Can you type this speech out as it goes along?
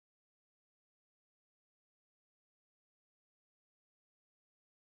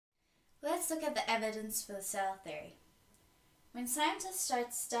Let's look at the evidence for the cell theory. When scientists started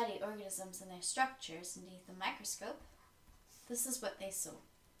to study organisms and their structures underneath the microscope, this is what they saw.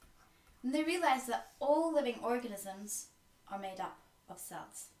 And they realized that all living organisms are made up of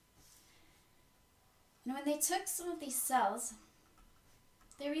cells. And when they took some of these cells,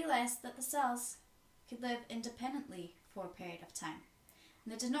 they realized that the cells could live independently for a period of time.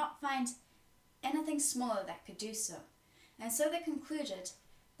 And they did not find anything smaller that could do so. And so they concluded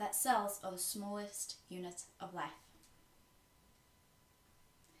that cells are the smallest unit of life.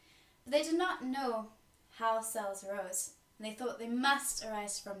 But they did not know how cells arose, and they thought they must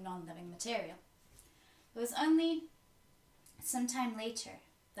arise from non-living material. It was only some time later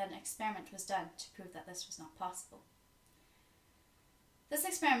that an experiment was done to prove that this was not possible. This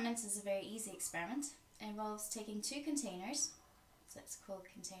experiment is a very easy experiment. It involves taking two containers, so it's called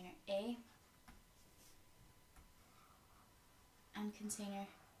container A and container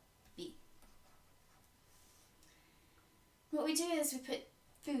B. What we do is we put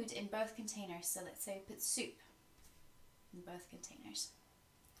food in both containers, so let's say we put soup in both containers,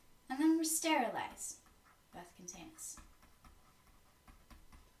 and then we sterilize both containers.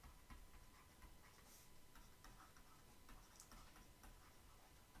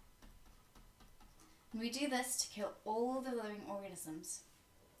 And we do this to kill all the living organisms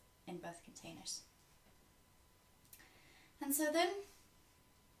in both containers. And so then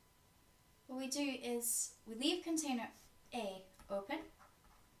what we do is we leave container A open,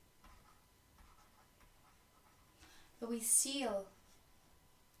 but we seal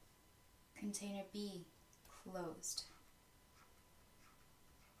container B closed.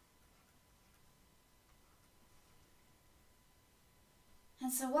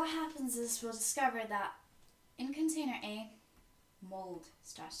 And so what happens is we'll discover that in container A, mold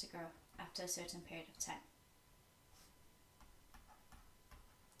starts to grow after a certain period of time.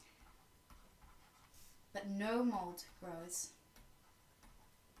 But no mold grows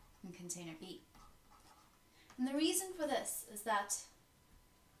in container B. And the reason for this is that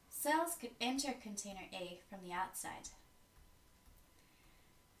cells could enter container A from the outside.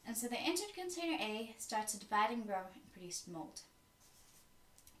 And so they entered container A, started to divide and grow, and produced mold.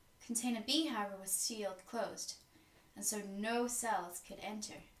 Container B, however, was sealed closed, and so no cells could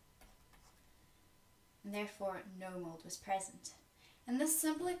enter. And therefore, no mold was present. And this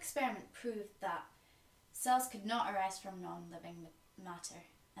simple experiment proved that cells could not arise from non-living matter,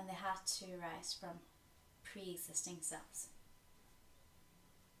 and they had to arise from pre-existing cells.